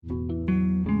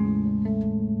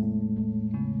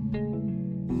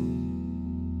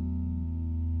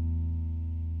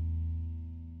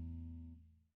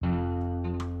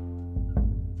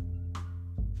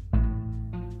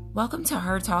Welcome to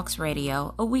Her Talks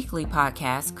Radio, a weekly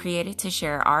podcast created to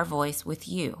share our voice with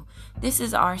you. This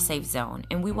is our safe zone,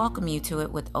 and we welcome you to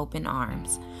it with open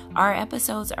arms. Our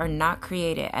episodes are not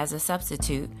created as a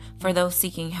substitute for those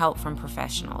seeking help from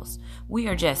professionals. We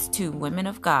are just two women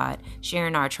of God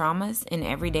sharing our traumas and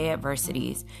everyday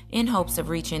adversities in hopes of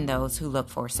reaching those who look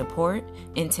for support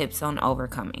and tips on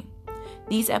overcoming.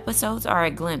 These episodes are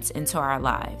a glimpse into our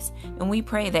lives, and we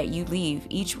pray that you leave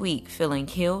each week feeling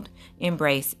healed,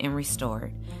 embraced, and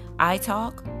restored. I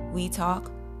talk, we talk,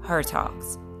 her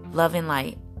talks. Love and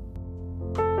light.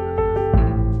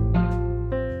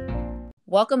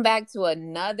 Welcome back to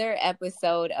another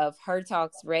episode of Her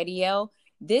Talks Radio.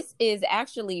 This is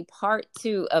actually part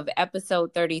 2 of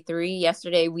episode 33.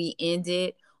 Yesterday we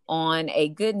ended on a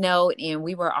good note, and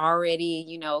we were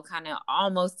already, kind of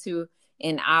almost to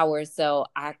an hour. So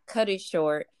I cut it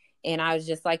short, and I was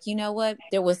just like, you know what?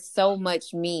 There was so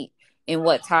much meat in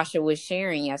what Tasha was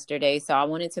sharing yesterday. So I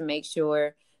wanted to make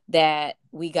sure that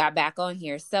we got back on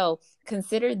here. So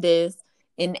consider this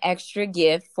an extra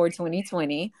gift for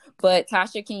 2020. But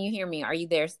Tasha, can you hear me? Are you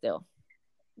there still?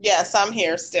 Yes, I'm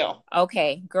here still.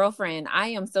 Okay, girlfriend, I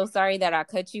am so sorry that I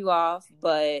cut you off,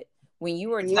 but when you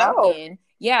were talking,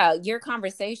 yeah, your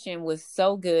conversation was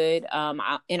so good.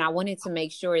 And I wanted to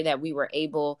make sure that we were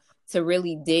able to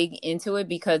really dig into it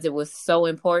because it was so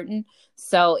important.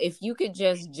 So if you could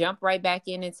just jump right back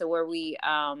into where we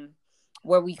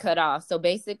cut off. So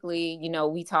basically,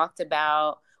 we talked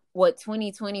about what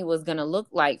 2020 was going to look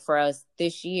like for us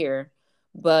this year,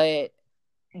 but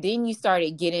then you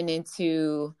started getting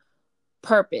into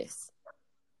purpose.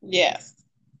 Yes.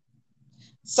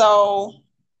 So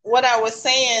what I was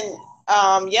saying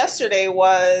yesterday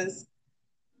was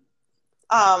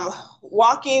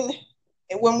walking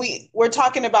when we're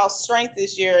talking about strength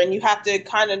this year, and you have to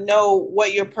kind of know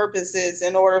what your purpose is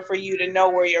in order for you to know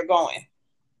where you're going.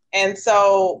 And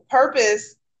so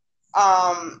purpose,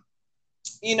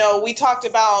 we talked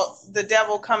about the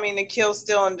devil coming to kill,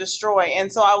 steal, and destroy. And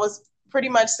so I was pretty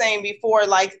much saying before,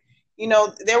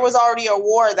 there was already a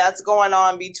war that's going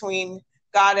on between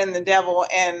God and the devil,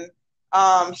 and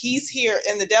he's here,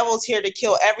 and the devil's here to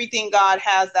kill everything God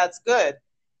has that's good.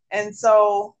 And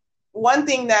so one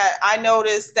thing that I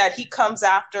noticed that he comes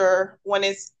after when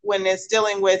it's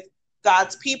dealing with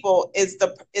God's people is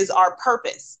our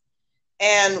purpose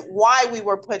and why we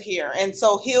were put here. And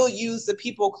so he'll use the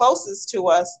people closest to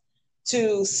us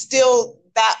to steal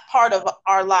that part of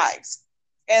our lives.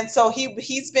 And so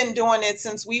he's been doing it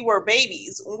since we were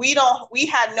babies. We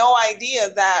had no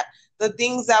idea that the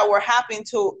things that were happening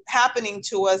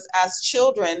to us as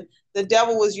children, the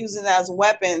devil was using as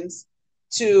weapons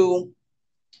to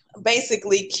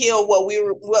basically kill what we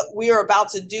were about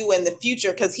to do in the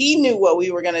future, because he knew what we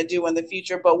were going to do in the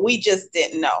future, but we just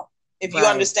didn't know. If you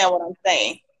understand what I'm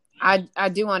saying. I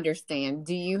do understand.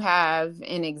 Do you have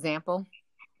an example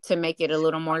to make it a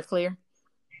little more clear?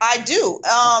 I do.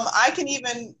 I can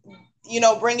even,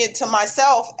 bring it to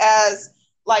myself as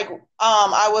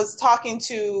I was talking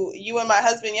to you and my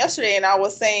husband yesterday, and I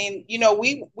was saying,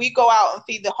 we go out and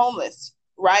feed the homeless,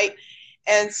 right?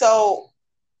 And so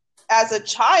as a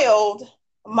child,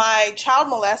 my child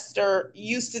molester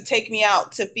used to take me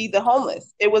out to feed the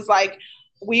homeless. It was like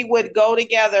we would go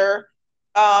together.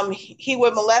 He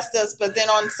would molest us, but then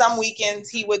on some weekends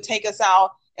he would take us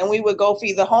out and we would go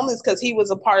feed the homeless because he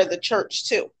was a part of the church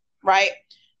too, right?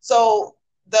 So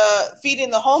the feeding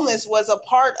the homeless was a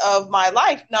part of my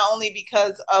life, not only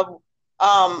because of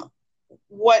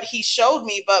what he showed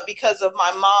me, but because of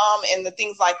my mom and the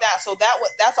things like that. So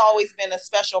that's always been a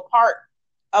special part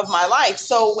of my life.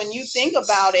 So when you think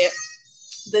about it,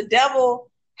 the devil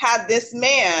had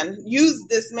used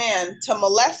this man to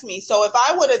molest me. So if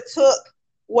I would have took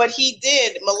what he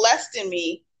did, molesting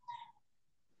me,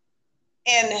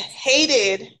 and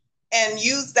hated and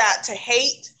used that to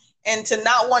hate and to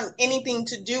not want anything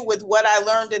to do with what I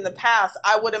learned in the past,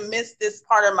 I would have missed this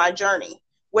part of my journey,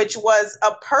 which was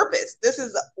a purpose. This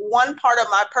is one part of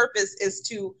my purpose, is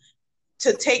to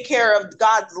take care of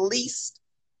God's least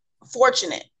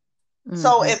fortunate. Mm-hmm.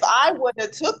 So if I would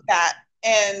have took that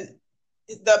and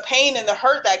the pain and the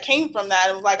hurt that came from that,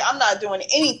 and was like, I'm not doing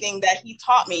anything that he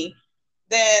taught me,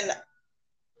 then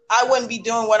I wouldn't be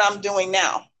doing what I'm doing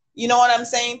now. You know what I'm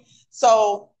saying?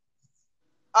 So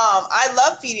I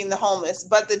love feeding the homeless,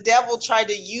 but the devil tried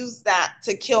to use that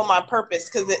to kill my purpose,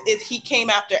 because he came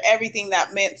after everything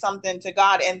that meant something to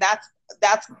God. And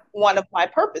that's one of my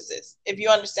purposes, if you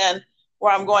understand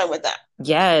where I'm going with that.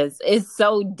 Yes, it's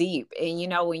so deep. And,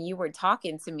 when you were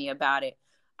talking to me about it,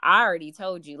 I already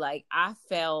told you, I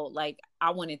felt like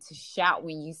I wanted to shout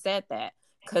when you said that,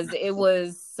 because it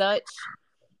was such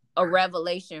a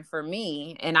revelation for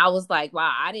me. And I was like,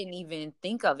 wow, I didn't even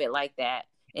think of it like that.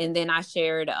 And then I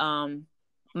shared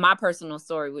my personal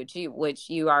story with you, which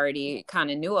you already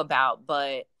kind of knew about,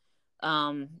 but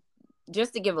um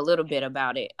just to give a little bit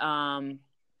about it.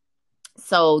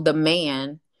 So a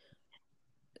man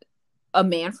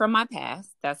from my past,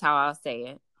 that's how I'll say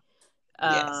it.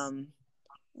 Yes.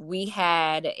 We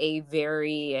had a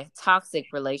very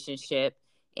toxic relationship,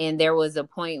 and there was a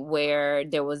point where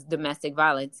there was domestic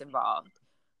violence involved,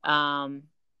 um,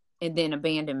 and then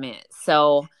abandonment.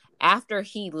 So after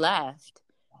he left,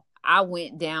 I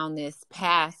went down this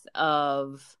path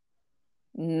of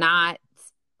not.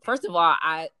 First of all,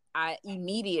 I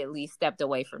immediately stepped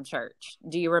away from church.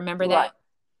 Do you remember Right.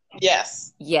 that?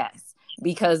 Yes. Yes,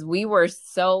 because we were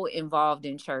so involved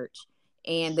in church.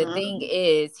 And the thing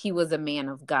is, he was a man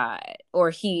of God,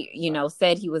 or he,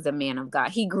 said he was a man of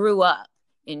God. He grew up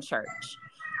in church.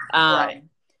 Right.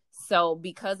 So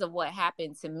because of what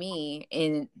happened to me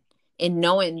in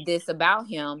knowing this about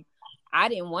him, I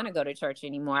didn't want to go to church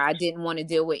anymore. I didn't want to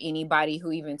deal with anybody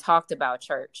who even talked about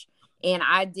church. And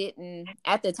at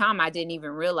the time, I didn't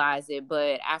even realize it.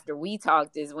 But after we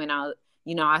talked is when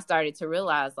I started to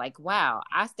realize, like, wow,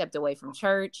 I stepped away from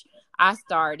church. I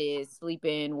started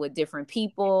sleeping with different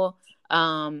people.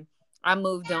 I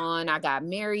moved on. I got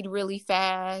married really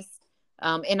fast.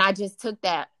 And I just took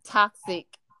that toxic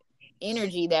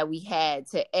energy that we had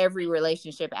to every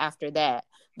relationship after that.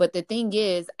 But the thing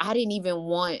is, I didn't even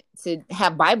want to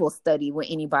have Bible study with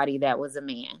anybody that was a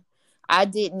man. I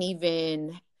didn't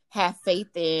even have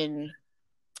faith in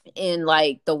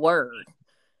like the word.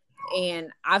 And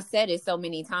I've said it so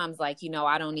many times, like,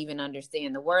 I don't even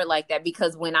understand the word like that,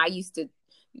 because when I used to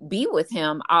be with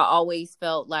him, I always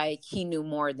felt like he knew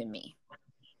more than me.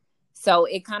 So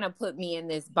it kind of put me in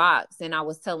this box. And I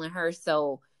was telling her,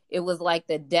 so it was like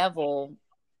the devil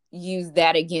used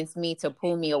that against me to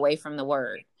pull me away from the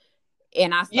word.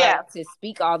 And I started to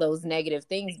speak all those negative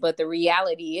things. But the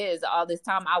reality is, all this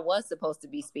time I was supposed to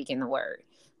be speaking the word.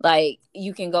 Like,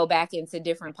 you can go back into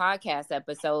different podcast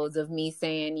episodes of me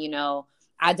saying,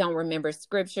 I don't remember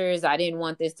scriptures. I didn't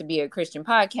want this to be a Christian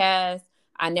podcast.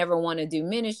 I never want to do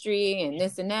ministry and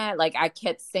this and that. Like, I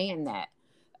kept saying that.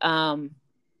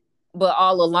 But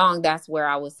all along, that's where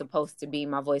I was supposed to be.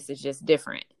 My voice is just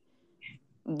different.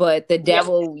 But the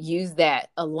devil used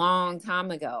that a long time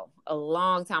ago.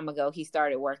 He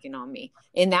started working on me.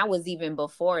 And that was even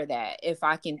before that, if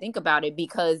I can think about it,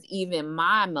 because even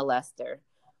my molester,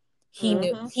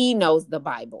 he knows the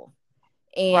Bible.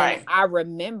 And I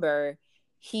remember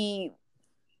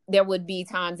there would be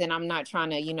times, and I'm not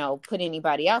trying to, put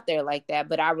anybody out there like that,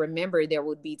 but I remember there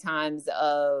would be times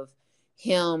of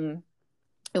him.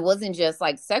 It wasn't just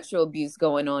like sexual abuse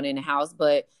going on in the house,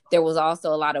 but there was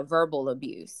also a lot of verbal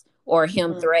abuse, or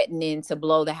him threatening to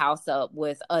blow the house up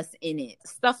with us in it,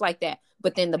 stuff like that.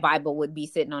 But then the Bible would be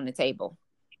sitting on the table,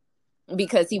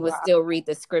 because he would still read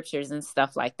the scriptures and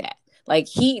stuff like that. Like,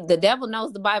 the devil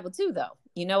knows the Bible too, though.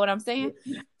 You know what I'm saying?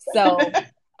 So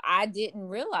I didn't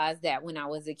realize that when I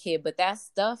was a kid, but that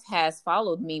stuff has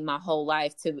followed me my whole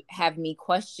life, to have me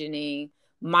questioning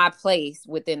my place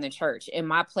within the church and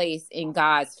my place in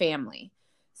God's family.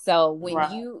 So when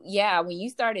you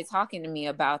started talking to me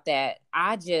about that,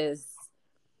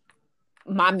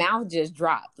 my mouth just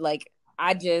dropped. Like,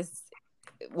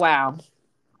 wow.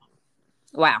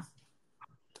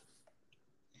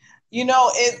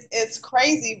 It's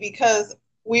crazy, because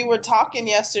we were talking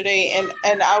yesterday,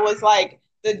 and I was like,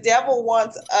 the devil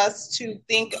wants us to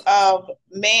think of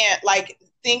him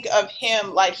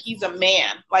like he's a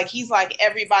man, like he's like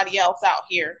everybody else out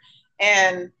here.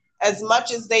 And as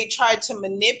much as they tried to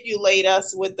manipulate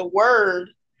us with the word,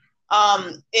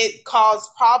 it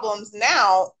caused problems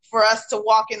now for us to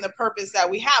walk in the purpose that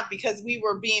we have, because we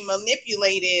were being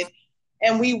manipulated,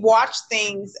 and we watched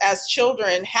things as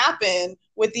children happen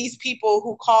with these people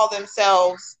who call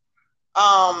themselves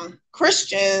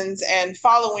Christians and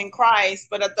following Christ,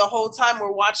 but at the whole time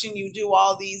we're watching you do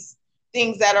all these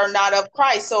things that are not of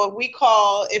Christ. So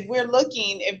if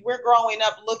we're growing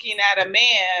up looking at a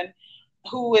man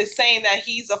who is saying that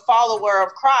he's a follower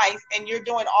of Christ, and you're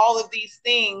doing all of these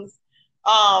things,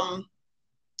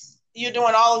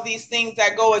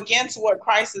 that go against what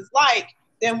Christ is like,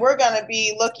 then we're going to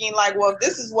be looking like, well, if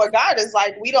this is what God is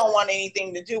like, we don't want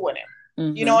anything to do with him.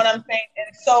 Mm-hmm. You know what I'm saying?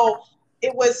 And so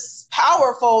it was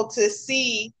powerful to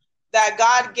see that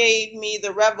God gave me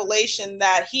the revelation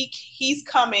that he's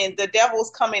coming. The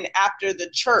devil's coming after the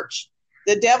church.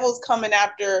 The devil's coming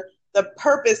after the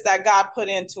purpose that God put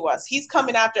into us. He's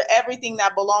coming after everything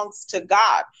that belongs to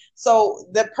God. So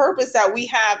the purpose that we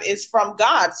have is from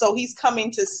God. So he's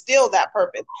coming to steal that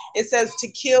purpose. It says to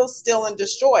kill, steal, and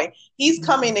destroy. He's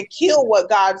coming to kill what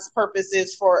God's purpose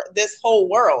is for this whole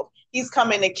world. He's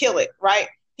coming to kill it, right?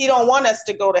 He don't want us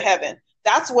to go to heaven.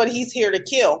 That's what he's here to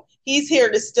kill. He's here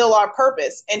to steal our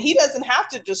purpose. And he doesn't have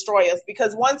to destroy us,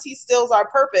 because once he steals our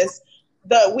purpose,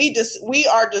 we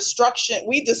are destruction.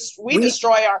 We destroy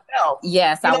ourselves.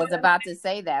 Yes, I was about to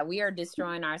say that. We are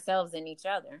destroying ourselves and each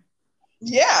other.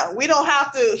 Yeah, we don't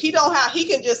have to. He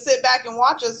can just sit back and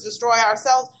watch us destroy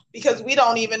ourselves, because we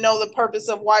don't even know the purpose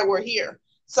of why we're here.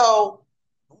 So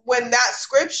when that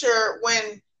scripture,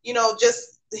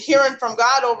 just hearing from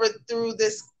God over through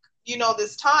this,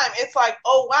 this time, it's like,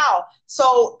 oh, wow.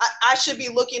 So I should be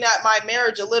looking at my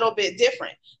marriage a little bit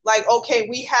different. Like, okay,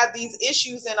 we had these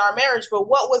issues in our marriage, but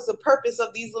what was the purpose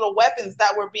of these little weapons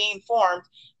that were being formed,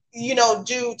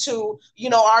 due to,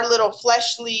 our little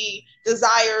fleshly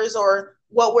desires, or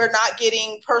what we're not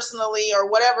getting personally, or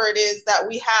whatever it is that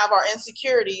we have, our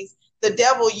insecurities. The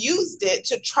devil used it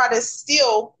to try to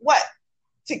steal what?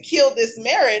 To kill this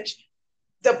marriage,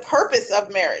 the purpose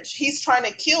of marriage. He's trying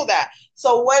to kill that.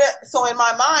 So in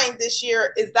my mind this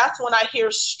year that's when I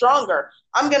hear stronger.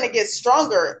 I'm going to get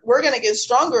stronger. We're going to get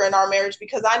stronger in our marriage,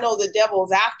 because I know the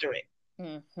devil's after it.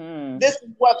 Mm-hmm. This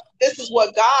is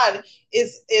what God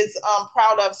is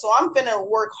proud of. So I'm going to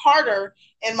work harder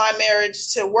in my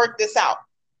marriage to work this out.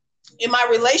 In my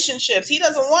relationships, he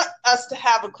doesn't want us to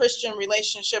have a Christian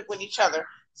relationship with each other.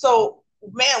 So,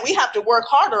 man, we have to work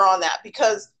harder on that,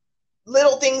 because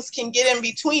little things can get in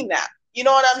between that. You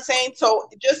know what I'm saying? So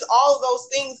just all of those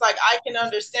things, like, I can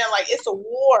understand, like, it's a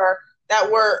war that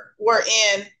we're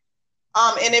in.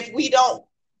 And if we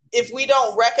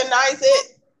don't recognize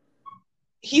it,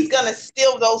 he's going to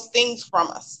steal those things from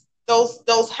us.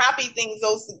 Those happy things,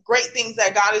 those great things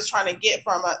that God is trying to get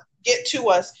to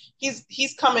us.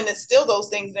 He's coming to steal those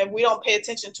things. And if we don't pay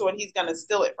attention to it, he's going to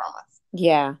steal it from us.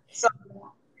 Yeah. So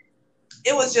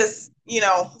it was just,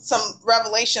 some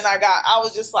revelation I got. I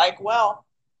was just like, well,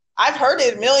 I've heard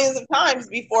it millions of times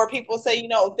before. People say,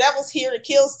 devil's here to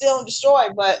kill, steal, and destroy.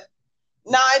 But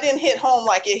no, it didn't hit home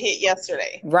like it hit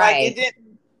yesterday. Right. Like,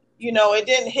 it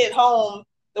didn't hit home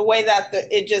the way that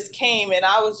it just came. And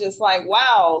I was just like,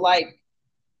 wow, like,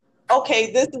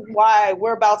 okay, this is why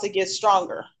we're about to get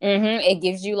stronger. Mm-hmm. It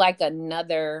gives you like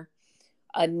another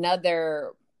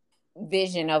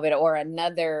vision of it, or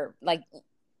another, like,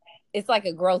 it's like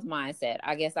a growth mindset.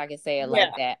 I guess I could say it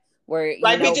like that. Where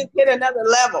we just hit another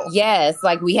level. Yes,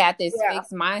 like we had this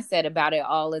fixed mindset about it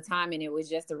all the time, and it was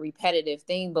just a repetitive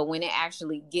thing. But when it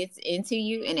actually gets into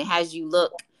you and it has you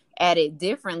look at it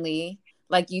differently,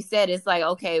 like you said, it's like,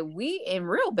 okay, we in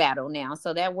real battle now.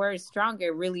 So that word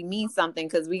stronger really means something,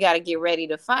 because we got to get ready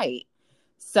to fight.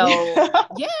 So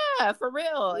yeah, for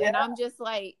real. Yeah. And I'm just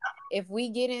like, if we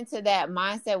get into that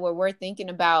mindset where we're thinking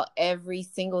about every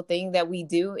single thing that we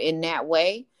do in that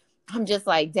way, I'm just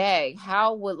like, dang,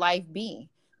 how would life be?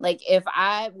 Like, if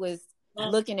I was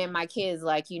looking at my kids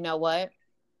like, you know what?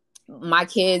 Me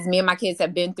and my kids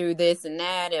have been through this and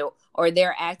that, or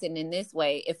they're acting in this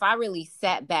way. If I really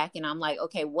sat back and I'm like,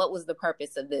 okay, what was the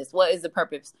purpose of this? What is the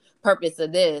purpose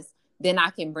of this? Then I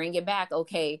can bring it back.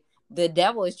 Okay, the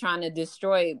devil is trying to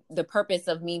destroy the purpose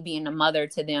of me being a mother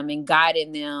to them and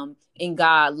guiding them in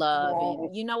God love.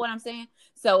 And you know what I'm saying?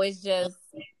 So it's just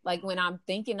like, when I'm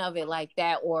thinking of it like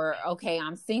that, or, okay,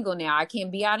 I'm single now, I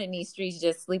can't be out in these streets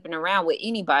just sleeping around with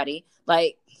anybody.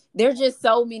 Like, there's just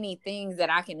so many things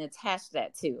that I can attach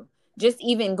that to. Just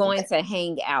even going to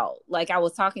hang out. Like, I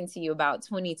was talking to you about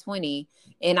 2020,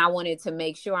 and I wanted to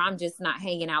make sure I'm just not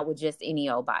hanging out with just any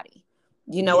old body.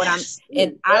 You know what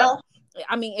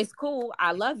I mean, it's cool.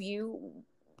 I love you.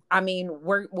 I mean,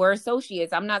 we're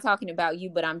associates. I'm not talking about you,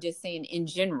 but I'm just saying in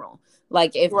general.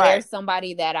 Like, if there's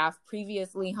somebody that I've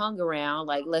previously hung around,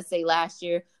 like, let's say last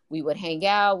year, we would hang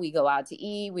out, we go out to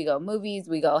eat, we go movies,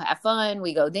 we go have fun,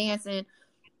 we go dancing.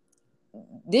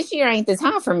 This year ain't the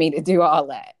time for me to do all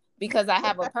that, because I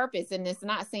have a purpose, and it's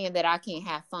not saying that I can't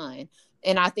have fun.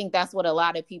 And I think that's what a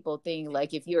lot of people think.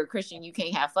 Like, if you're a Christian, you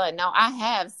can't have fun. No, I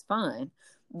have fun.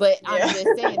 But I'm just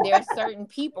saying, there are certain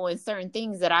people and certain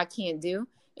things that I can't do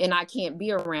and I can't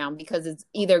be around, because it's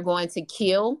either going to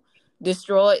kill,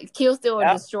 steal, or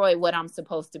destroy what I'm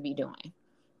supposed to be doing.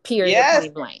 Period.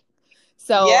 Point blank.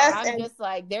 So I'm just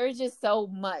like, there's just so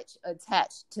much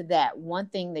attached to that one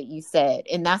thing that you said.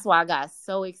 And that's why I got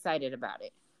so excited about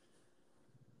it.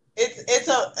 It's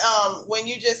when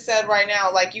you just said right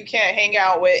now, like, you can't hang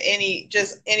out with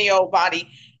any old body,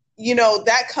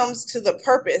 that comes to the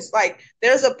purpose. Like,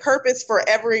 there's a purpose for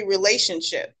every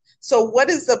relationship. So what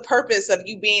is the purpose of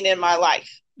you being in my life?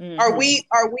 Are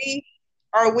Mm-hmm.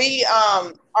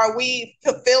 we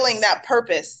fulfilling that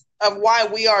purpose of why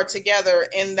we are together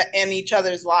in each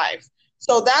other's lives?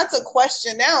 So that's a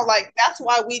question now. Like, that's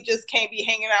why we just can't be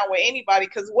hanging out with anybody,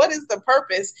 because what is the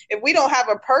purpose? If we don't have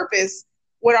a purpose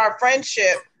with our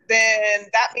friendship, then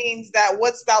that means that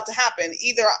what's about to happen?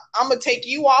 Either I'm gonna take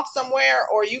you off somewhere,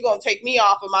 or you gonna take me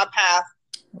off of my path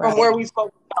from Right. where we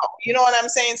supposed to go. You know what I'm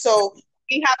saying? So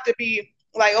we have to be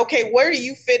like, okay, where do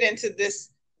you fit into this?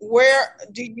 Where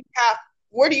do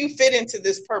you fit into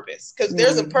this purpose? Because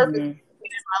there's a purpose Mm-hmm.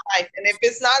 in my life, and if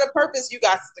it's not a purpose, you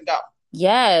got to go.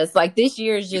 Yes, like this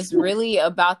year is just really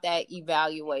about that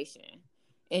evaluation.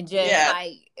 And just Yeah.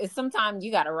 like sometimes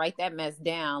you got to write that mess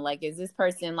down. Like, is this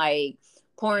person like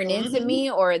pouring into Mm-hmm. me,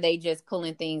 or are they just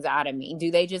pulling things out of me? Do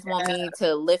they just want me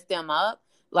to lift them up?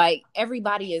 Like,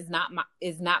 everybody is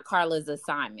not Carla's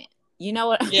assignment. You know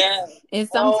what? Yeah. And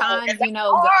Oh, and sometimes, that's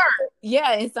hard.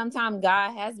 yeah, and sometimes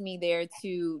God has me there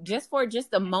to just for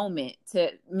just a moment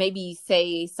to maybe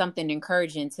say something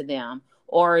encouraging to them,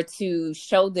 or to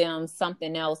show them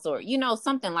something else, or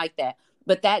something like that.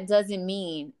 But that doesn't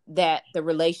mean that the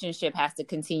relationship has to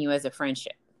continue as a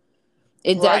friendship.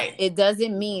 Right. It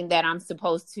doesn't mean that I'm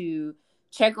supposed to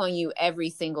check on you every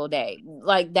single day.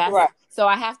 Like, that's Right. so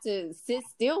I have to sit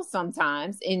still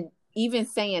sometimes. And even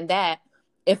saying that,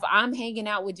 if I'm hanging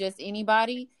out with just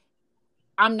anybody,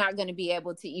 I'm not going to be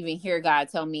able to even hear God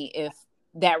tell me if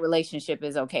that relationship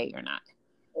is okay or not.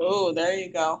 Oh, there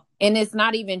you go. And it's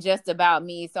not even just about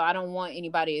me. So I don't want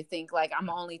anybody to think like I'm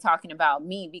only talking about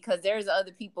me, because there's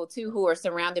other people too who are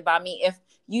surrounded by me. If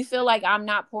you feel like I'm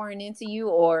not pouring into you,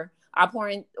 or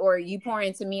or you pour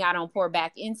into me, I don't pour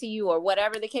back into you, or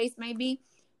whatever the case may be.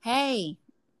 Hey,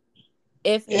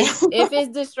 Yeah. if it's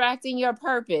distracting your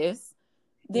purpose,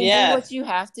 then do Yes. what you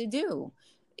have to do.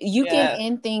 You can Yes.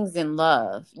 end things in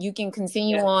love. You can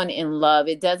continue Yes. on in love.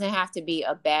 It doesn't have to be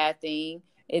a bad thing.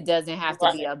 It doesn't have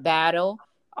to be Right. a battle.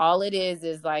 All it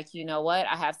is like, you know what?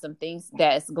 I have some things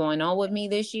that's going on with me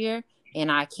this year,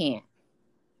 and I can't.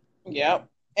 Yep.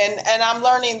 And I'm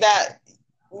learning that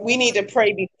we need to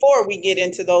pray before we get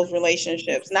into those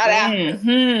relationships, not after.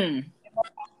 Hmm.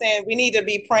 Saying we need to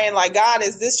be praying like, God,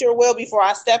 is this your will before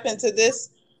I step into this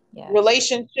Yes.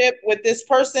 relationship with this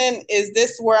person? Is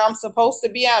this where I'm supposed to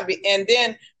be at? And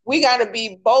then we got to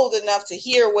be bold enough to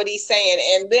hear what he's saying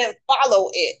and then follow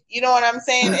it. You know what I'm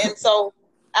saying? And so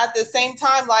at the same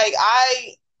time, like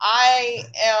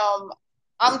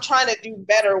I'm trying to do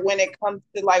better when it comes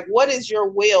to like, what is your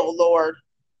will, Lord,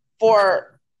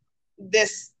 for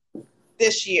this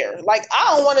year? Like,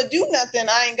 I don't want to do nothing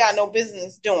I ain't got no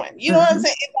business doing. You know what I'm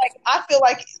saying? It's like, I feel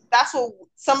like that's what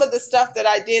some of the stuff that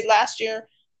I did last year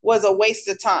was a waste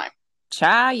of time.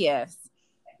 Child, yes.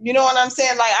 You know what I'm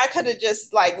saying? Like, I could have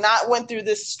just like not went through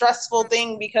this stressful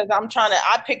thing because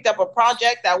I picked up a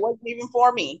project that wasn't even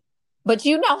for me. But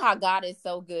you know how God is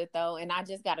so good, though. And I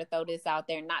just got to throw this out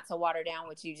there, not to water down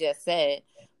what you just said.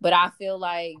 But I feel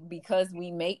like because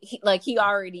he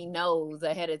already knows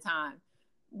ahead of time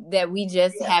that we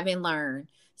just haven't learned.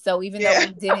 So even though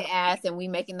we didn't ask, and we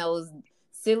making those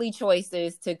silly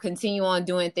choices to continue on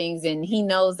doing things, and he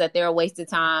knows that they're a waste of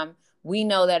time. We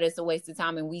know that it's a waste of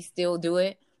time, and we still do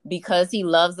it because he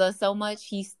loves us so much.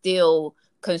 He still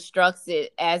constructs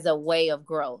it as a way of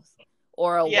growth,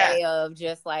 or a way of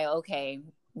just like, okay,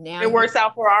 now it works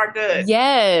out for our good.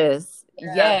 Yes.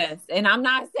 And I'm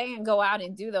not saying go out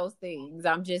and do those things.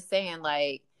 I'm just saying,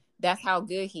 like, that's how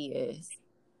good he is.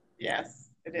 Yes,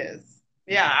 it is.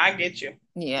 Yeah, I get you.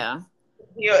 Yeah.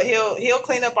 He'll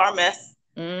clean up our mess.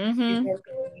 Mm-hmm.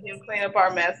 He'll clean up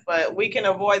our mess, but we can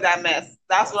avoid that mess.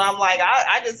 That's what I'm like.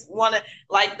 I just want to,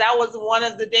 like, that was one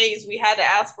of the days we had to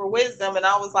ask for wisdom, and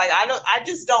I was like, I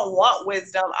just don't want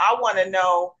wisdom. I want to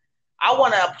know. I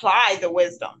want to apply the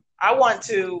wisdom. I want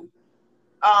to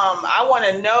know. I want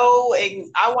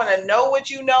to know what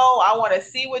you know. I want to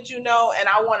see what you know, and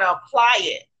I want to apply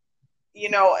it.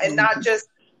 And not just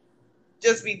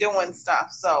be doing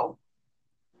stuff. So,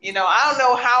 I don't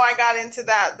know how I got into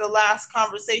the last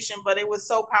conversation, but it was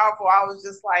so powerful. I was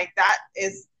just like,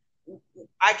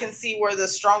 I can see where the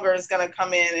stronger is going to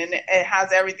come in, and it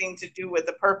has everything to do with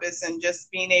the purpose and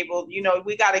just being able,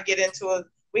 we got to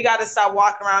we got to stop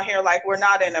walking around here like we're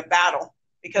not in a battle,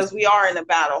 because we are in a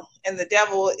battle, and the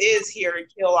devil is here to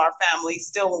kill our family,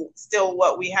 still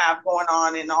what we have going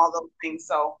on and all those things.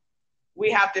 So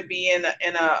we have to be in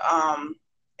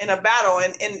a battle,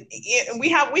 and we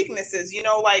have weaknesses,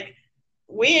 like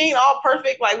we ain't all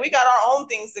perfect. Like, we got our own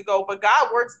things to go, but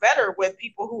God works better with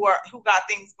people who got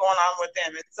things going on with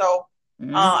them. And so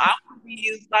I want to be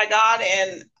used by God,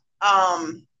 and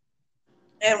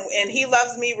and he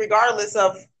loves me regardless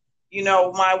of,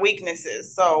 my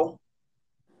weaknesses. So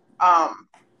I'm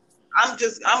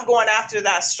going after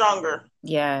that stronger.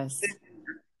 Yes.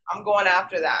 I'm going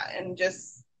after that, and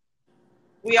just,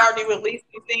 we already released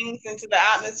some things into the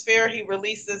atmosphere. He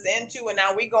released us into, and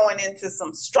now we're going into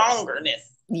some strongerness.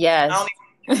 I Yes. don't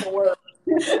even know the word.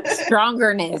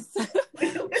 Strongerness.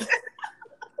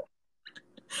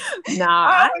 No,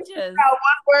 I I'm always just got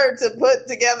one word to put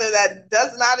together that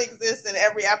does not exist in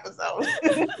every episode.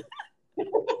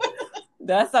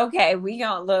 that's okay. We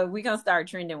gonna start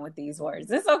trending with these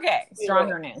words. It's okay.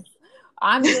 Strongerness.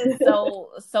 I'm just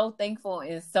so thankful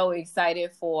and so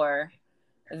excited for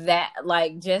that,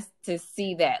 like, just to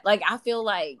see that. Like, I feel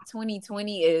like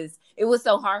 2020 it was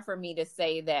so hard for me to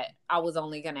say that I was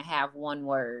only gonna have one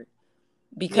word,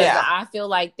 because Yeah. I feel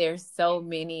like there's so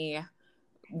many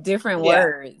different Yeah.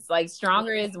 words. Like,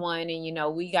 stronger is one,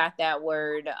 and we got that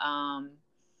word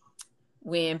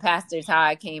when Pastor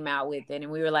Todd came out with it,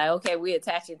 and we were like, okay, we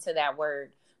attach it to that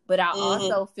word. But I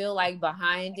also feel like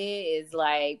behind it is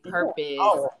like purpose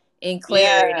and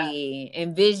clarity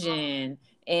and vision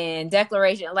and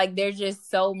declaration. Like, there's just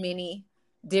so many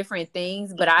different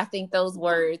things, but I think those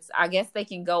words, I guess they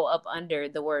can go up under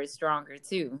the word stronger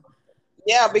too.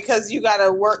 Yeah, because you got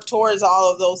to work towards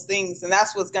all of those things, and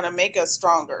that's what's going to make us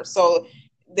stronger. So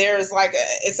there's like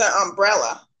it's an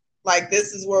umbrella. Like,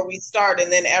 this is where we start,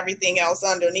 and then everything else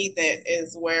underneath it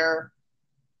is where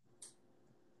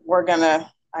we're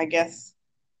gonna, I guess,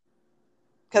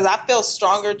 because I feel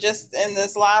stronger just in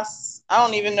this last. I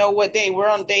don't even know what day we're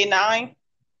on. Day 9.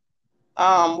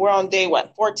 We're on day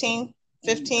what? 14,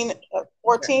 15,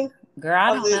 14 Girl,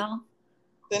 I of don't know.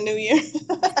 the new year.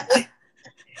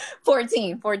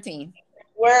 14.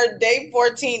 We're day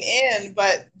 14 in,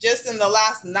 but just in the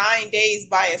last 9 days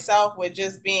by itself, with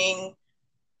just being,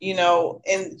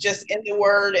 just in the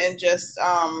word, and just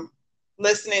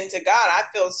listening to God, I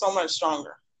feel so much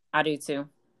stronger. I do too.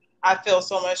 I feel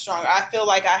so much stronger. I feel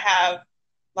like I have,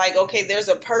 like, okay, there's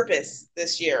a purpose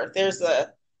this year. There's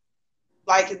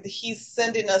like, he's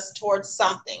sending us towards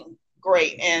something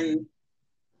great. And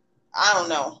I don't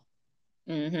know.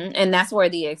 Mm-hmm. And that's where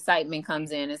the excitement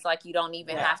comes in. It's like you don't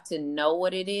even have to know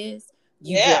what it is.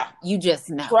 You just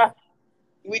know.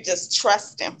 We just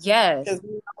trust him. Yes. Because we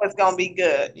know it's going to be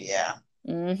good. Yeah.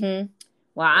 Mm-hmm.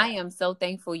 Well, I am so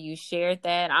thankful you shared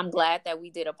that. I'm glad that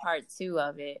we did a part 2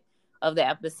 of the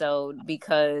episode,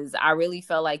 because I really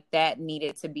felt like that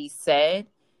needed to be said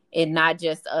and not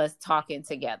just us talking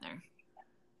together.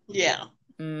 Yeah.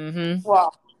 Mm-hmm.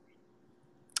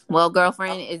 Well,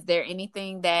 girlfriend, is there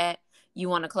anything that you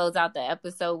want to close out the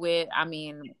episode with? I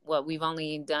mean, we've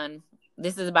only done,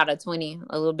 this is about a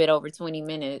little bit over 20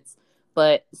 minutes,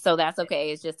 but so that's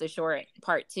okay. It's just a short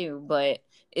part 2, but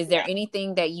is there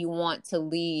anything that you want to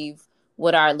leave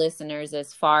with our listeners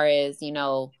as far as,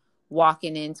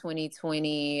 walking in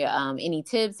 2020, any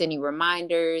tips, any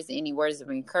reminders, any words of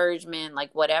encouragement,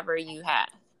 like whatever you have?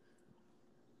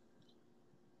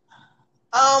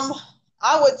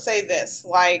 I would say this,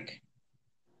 like,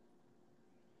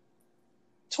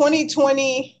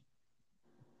 2020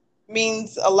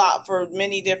 means a lot for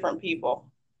many different people,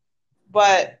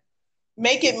 but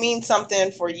make it mean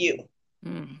something for you.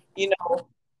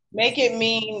 Make it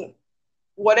mean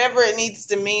whatever it needs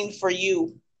to mean for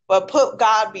you, but put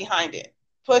God behind it,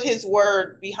 put his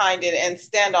word behind it, and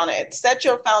stand on it. Set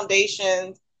your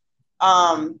foundation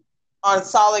on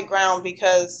solid ground,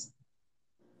 because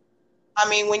I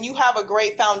mean, when you have a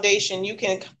great foundation, you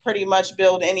can pretty much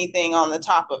build anything on the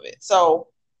top of it. So,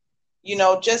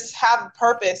 just have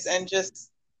purpose, and just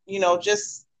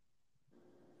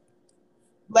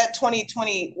let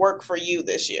 2020 work for you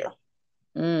this year,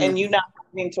 and you not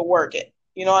having to work it.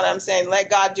 You know what I'm saying? Let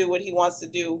God do what he wants to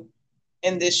do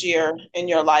in this year, in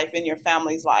your life, in your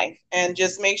family's life. And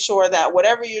just make sure that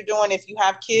whatever you're doing, if you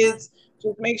have kids,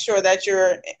 just make sure that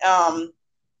you're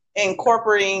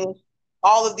incorporating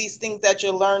all of these things that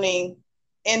you're learning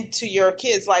into your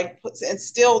kids, like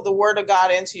instill the word of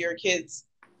God into your kids,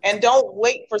 and don't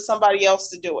wait for somebody else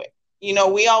to do it.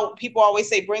 People always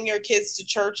say, bring your kids to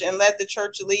church and let the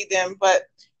church lead them. But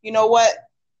you know what?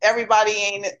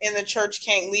 Everybody in the church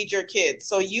can't lead your kids.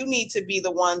 So you need to be the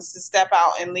ones to step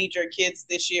out and lead your kids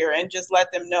this year, and just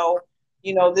let them know,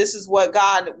 this is what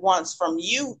God wants from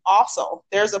you also.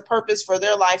 There's a purpose for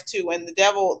their life too. And the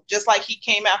devil, just like he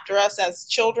came after us as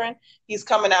children, he's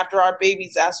coming after our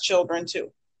babies as children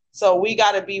too. So we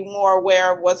got to be more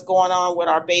aware of what's going on with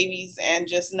our babies, and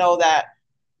just know that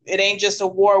it ain't just a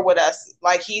war with us.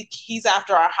 Like, he's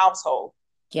after our household.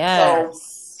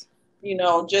 Yes.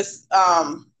 So,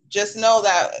 just know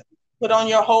that Put on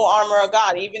your whole armor of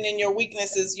God. Even in your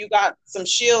weaknesses, you got some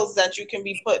shields that you can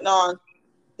be putting on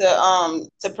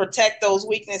to protect those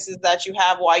weaknesses that you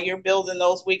have while you're building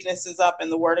those weaknesses up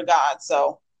in the Word of God.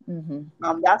 So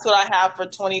that's what I have for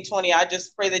 2020. I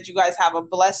just pray that you guys have a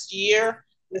blessed year.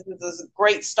 This is a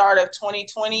great start of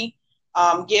 2020.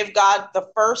 Give God the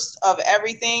first of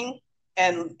everything,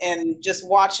 and just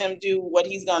watch him do what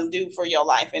he's going to do for your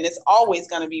life. And it's always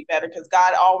going to be better, because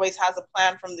God always has a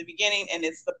plan from the beginning, and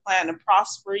it's the plan to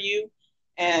prosper you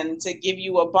and to give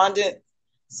you abundance.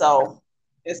 So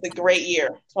it's a great year.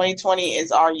 2020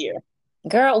 is our year.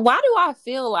 Girl, why do I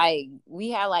feel like we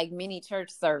have like mini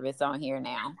church service on here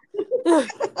now?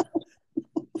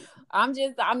 I'm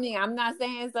not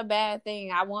saying it's a bad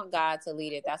thing. I want God to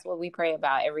lead it. That's what we pray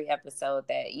about every episode,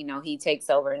 that, you know, he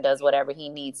takes over and does whatever he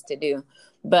needs to do.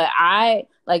 But I,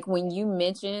 like, when you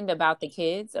mentioned about the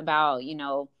kids, about, you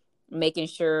know, making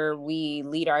sure we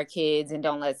lead our kids and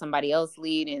don't let somebody else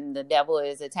lead, and the devil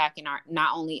is attacking not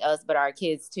only us, but our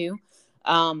kids too.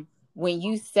 When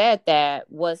you said that,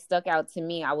 what stuck out to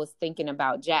me, I was thinking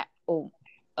about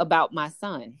about my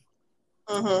son.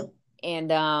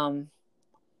 And,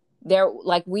 there,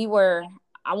 like,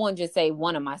 I won't just say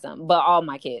one of my sons, but all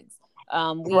my kids.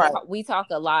 We talk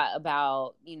a lot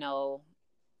about, you know,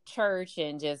 church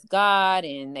and just God,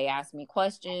 and they ask me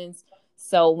questions.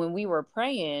 So when we were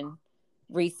praying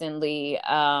recently,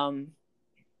 one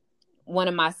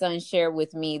of my sons shared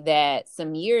with me that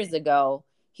some years ago,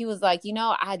 he was like, you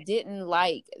know, I didn't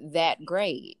like that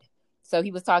grade. So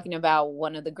he was talking about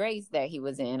one of the grades that he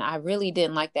was in. I really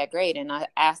didn't like that grade. And I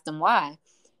asked him why.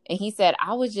 And he said,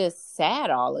 I was just sad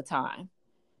all the time.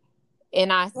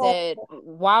 And I said,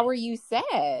 why were you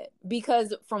sad?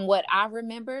 Because from what I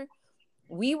remember,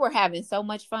 we were having so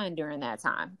much fun during that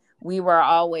time. We were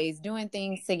always doing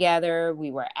things together.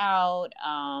 We were out.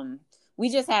 We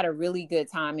just had a really good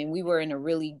time, and we were in a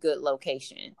really good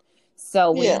location.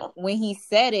 So when he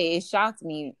said it, it shocked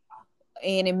me,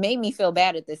 and it made me feel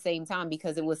bad at the same time,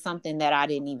 because it was something that I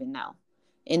didn't even know.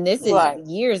 And this is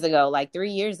years ago, like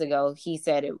 3 years ago, he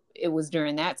said it was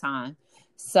during that time.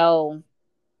 So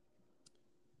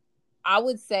I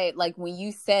would say, like, when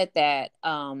you said that,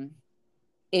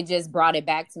 it just brought it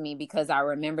back to me, because I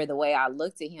remember the way I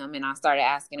looked at him and I started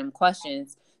asking him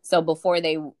questions. So before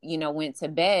they, you know, went to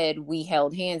bed, we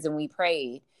held hands and we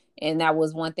prayed. And that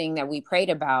was one thing that we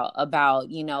prayed about,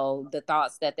 you know, the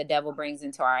thoughts that the devil brings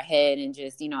into our head, and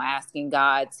just, you know, asking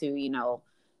God to, you know,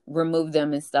 remove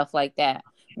them and stuff like that.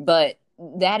 But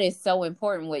that is so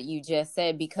important what you just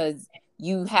said, because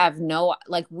we have no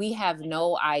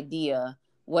idea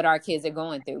what our kids are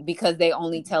going through, because they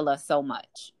only tell us so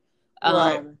much.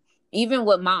 Even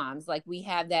with moms, like, we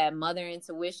have that mother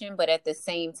intuition, but at the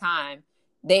same time,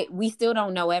 we still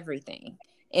don't know everything.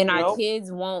 And our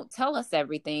kids won't tell us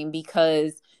everything,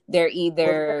 because they're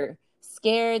either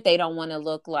scared, they don't want to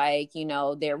look like, you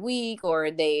know, they're weak, or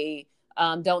they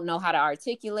don't know how to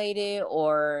articulate it,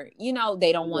 or, you know,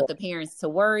 they don't want the parents to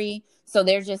worry. So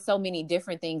there's just so many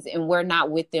different things, and we're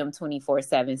not with them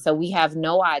 24/7. So we have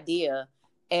no idea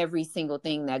every single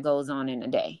thing that goes on in a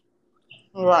day.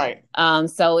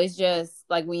 So it's just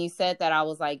like, when you said that, I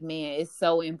was like, man, it's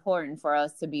so important for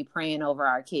us to be praying over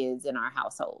our kids in our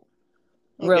household.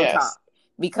 Real talk.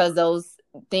 Because those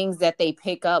things that they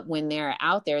pick up when they're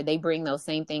out there, they bring those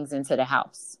same things into the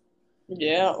house.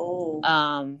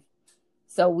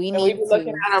 So we need to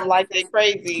looking at them like they're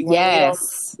crazy. We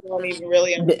don't even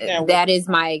really understand. That is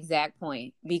my exact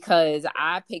point, because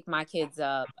I pick my kids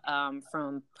up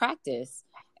from practice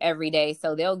every day.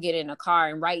 So they'll get in a car.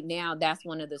 And right now, that's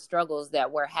one of the struggles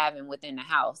that we're having within the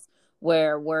house,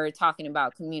 where we're talking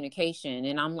about communication.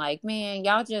 And I'm like, man,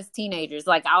 y'all just teenagers.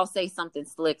 Like, I'll say something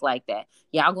slick like that.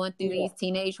 Y'all going through these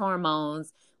teenage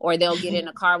hormones. Or they'll get in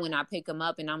a car when I pick them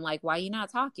up, and I'm like, why you not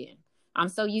talking? I'm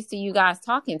so used to you guys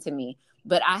talking to me.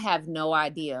 But I have no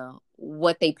idea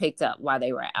what they picked up while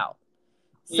they were out.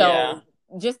 So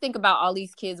just think about all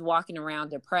these kids walking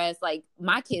around depressed. Like,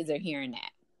 my kids are hearing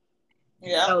that.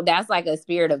 So that's like a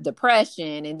spirit of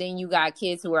depression. And then you got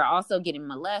kids who are also getting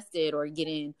molested or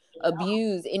getting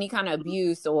abused, any kind of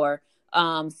abuse, or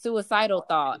suicidal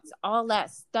thoughts. All that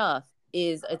stuff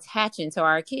is attaching to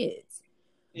our kids.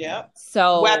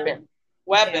 So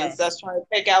weapons that's trying to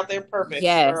take out their purpose.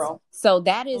 Girl. So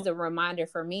that is a reminder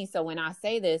for me. So when I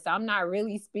say this, I'm not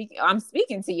really I'm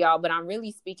speaking to y'all, but I'm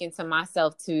really speaking to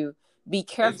myself, to be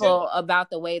careful about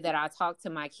the way that I talk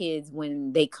to my kids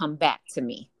when they come back to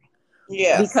me.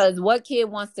 Because what kid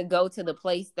wants to go to the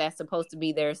place that's supposed to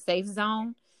be their safe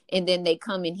zone, and then they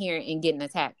come in here and get an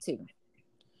attack too?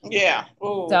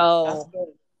 Ooh, so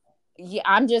Yeah,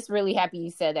 I'm just really happy you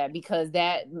said that, because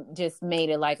that just made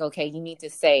it like, okay, you need to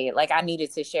say it. Like, I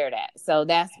needed to share that. So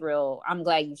that's real. I'm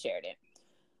glad you shared it.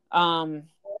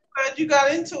 Glad you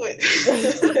got into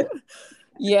it.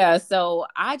 Yeah, so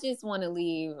I just want to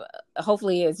leave,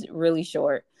 hopefully it's really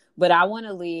short, but I want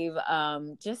to leave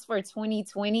just for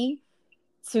 2020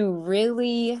 to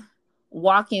really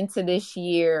walk into this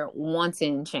year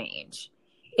wanting change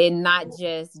and not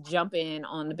just jumping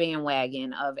on the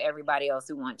bandwagon of everybody else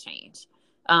who want change.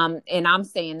 And I'm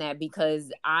saying that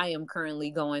because I am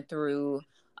currently going through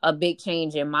a big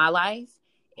change in my life,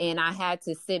 and I had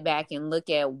to sit back and look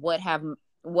at what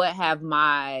have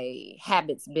my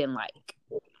habits been like,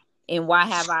 and why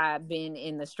have I been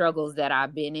in the struggles that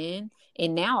I've been in,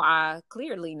 and now I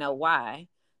clearly know why.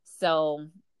 So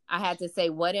I had to say,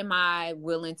 what am I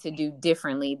willing to do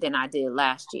differently than I did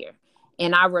last year?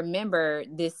 And I remember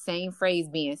this same phrase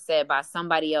being said by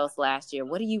somebody else last year.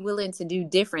 What are you willing to do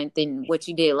different than what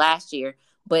you did last year?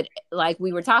 But like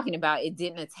we were talking about, it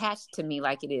didn't attach to me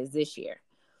like it is this year.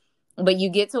 But you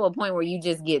get to a point where you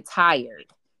just get tired.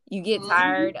 You get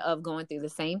tired of going through the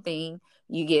same thing.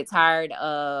 You get tired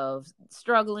of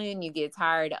struggling. You get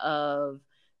tired of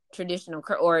traditional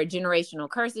or generational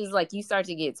curses. Like, you start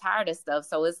to get tired of stuff.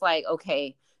 So it's like,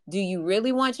 okay, do you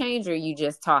really want change, or are you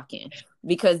just talking?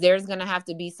 Because there's going to have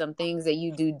to be some things that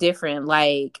you do different,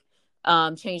 like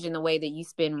changing the way that you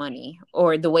spend money,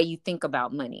 or the way you think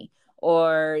about money,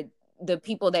 or the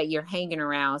people that you're hanging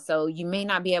around. So you may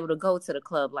not be able to go to the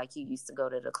club like you used to go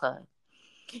to the club.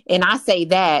 And I say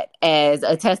that as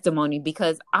a testimony,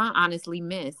 because I honestly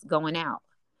miss going out.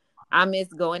 I miss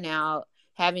going out,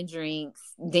 having drinks,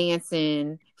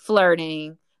 dancing,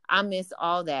 flirting. I miss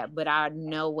all that, but I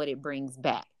know what it brings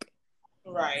back.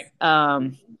 Right.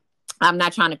 I'm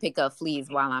not trying to pick up fleas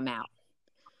while I'm out.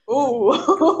 Ooh.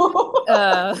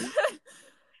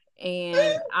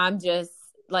 And I'm just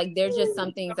like, there's just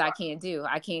some things I can't do.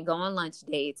 I can't go on lunch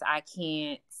dates. I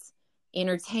can't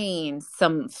entertain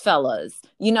some fellas.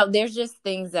 There's just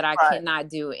things that I cannot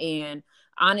do. And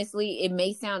honestly, it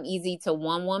may sound easy to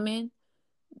one woman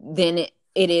than it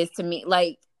is to me.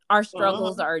 Like, our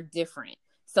struggles are different.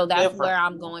 So that's where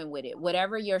I'm going with it.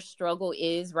 Whatever your struggle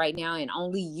is right now, and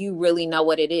only you really know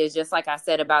what it is. Just like I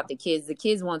said about the kids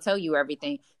won't tell you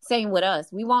everything. Same with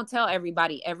us. We won't tell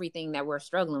everybody everything that we're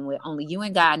struggling with. Only you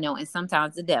and God know, and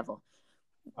sometimes the devil.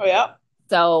 Oh, yeah.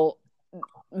 So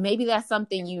maybe that's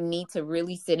something you need to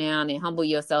really sit down and humble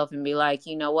yourself and be like,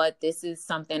 you know what? This is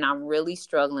something I'm really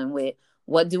struggling with.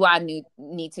 What do I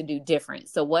need to do different?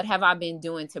 So what have I been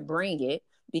doing to bring it?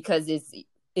 Because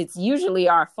it's usually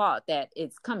our fault that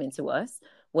it's coming to us.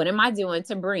 What am I doing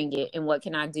to bring it? And what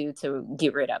can I do to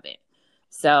get rid of it?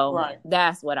 So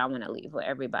that's what I want to leave with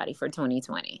everybody for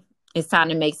 2020. It's time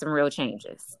to make some real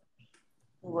changes.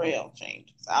 Real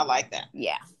changes. I like that.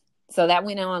 Yeah. So that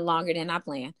went on longer than I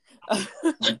planned.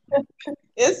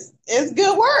 It's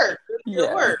good work.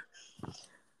 Good work.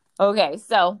 Okay,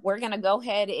 so we're going to go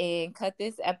ahead and cut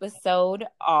this episode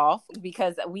off,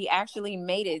 because we actually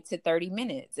made it to 30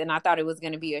 minutes, and I thought it was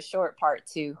going to be a short part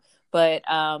 2. But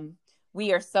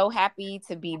we are so happy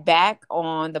to be back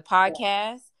on the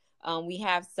podcast. We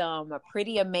have some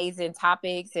pretty amazing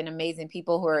topics and amazing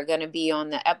people who are going to be on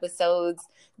the episodes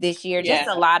this year. Just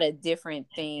a lot of different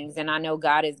things. And I know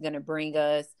God is going to bring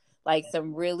us like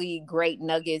some really great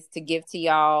nuggets to give to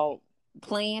y'all,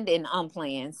 planned and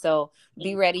unplanned. So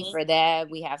be ready for that.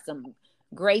 We have some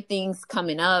great things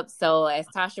coming up. So as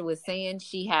Tasha was saying,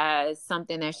 she has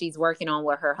something that she's working on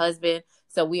with her husband.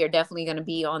 So we are definitely going to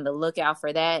be on the lookout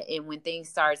for that. And when things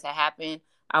start to happen,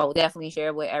 I will definitely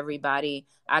share with everybody.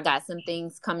 I got some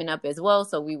things coming up as well,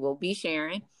 so we will be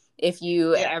sharing. If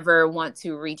you ever want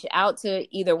to reach out to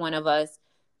either one of us,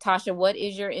 Tasha, what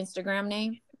is your Instagram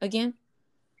name again?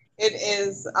 It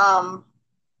is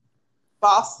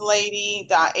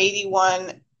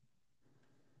bosslady.81.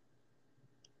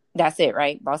 That's it,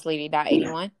 right?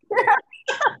 Bosslady.81?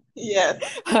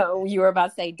 Yes. Oh, you were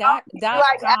about to say dot com.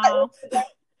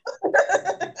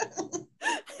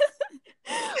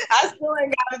 I still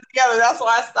ain't got it together. That's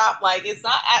why I stopped. Like, it's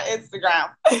not at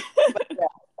Instagram.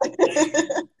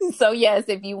 So yes,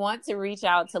 if you want to reach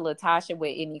out to Latasha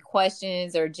with any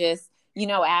questions, or just,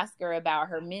 ask her about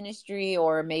her ministry,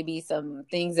 or maybe some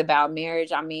things about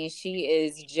marriage. I mean, she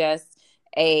is just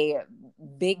a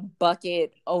big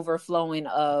bucket overflowing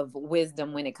of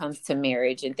wisdom when it comes to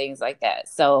marriage and things like that.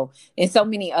 So, and so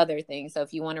many other things. So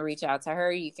if you want to reach out to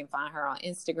her, you can find her on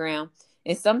Instagram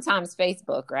and sometimes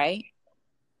Facebook, right?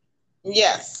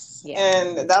 Yes. Yeah.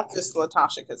 And that's just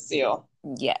Latasha Casil.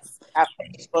 Yes. At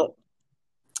Facebook.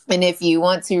 And if you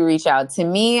want to reach out to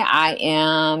me, I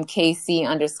am Casey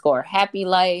 _Happy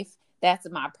Life. That's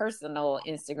my personal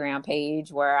Instagram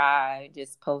page where I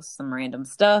just post some random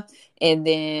stuff. And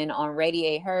then on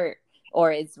Radiate Her,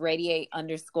 or it's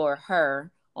radiate_her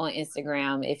on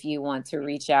Instagram if you want to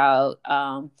reach out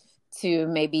to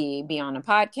maybe be on a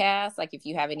podcast. Like if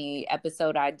you have any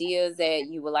episode ideas that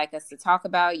you would like us to talk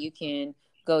about, you can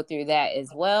go through that as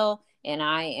well. And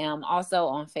I am also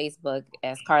on Facebook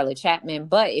as Carla Chapman.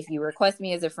 But if you request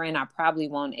me as a friend, I probably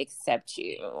won't accept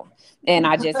you. And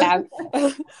I just have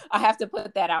I have to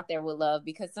put that out there with love,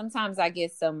 because sometimes I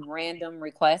get some random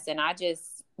requests and I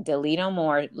just delete them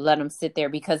or let them sit there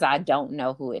because I don't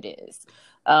know who it is.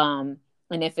 And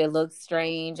if it looks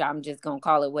strange, I'm just going to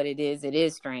call it what it is. It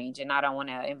is strange. And I don't want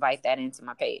to invite that into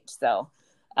my page. So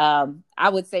I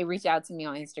would say reach out to me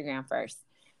on Instagram first.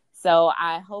 So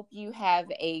I hope you have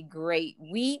a great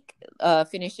week,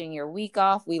 finishing your week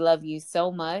off. We love you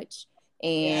so much.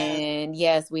 And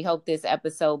yes, we hope this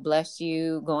episode blessed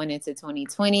you going into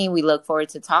 2020. We look forward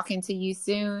to talking to you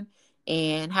soon,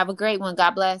 and have a great one.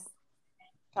 God bless.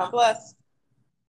 God bless.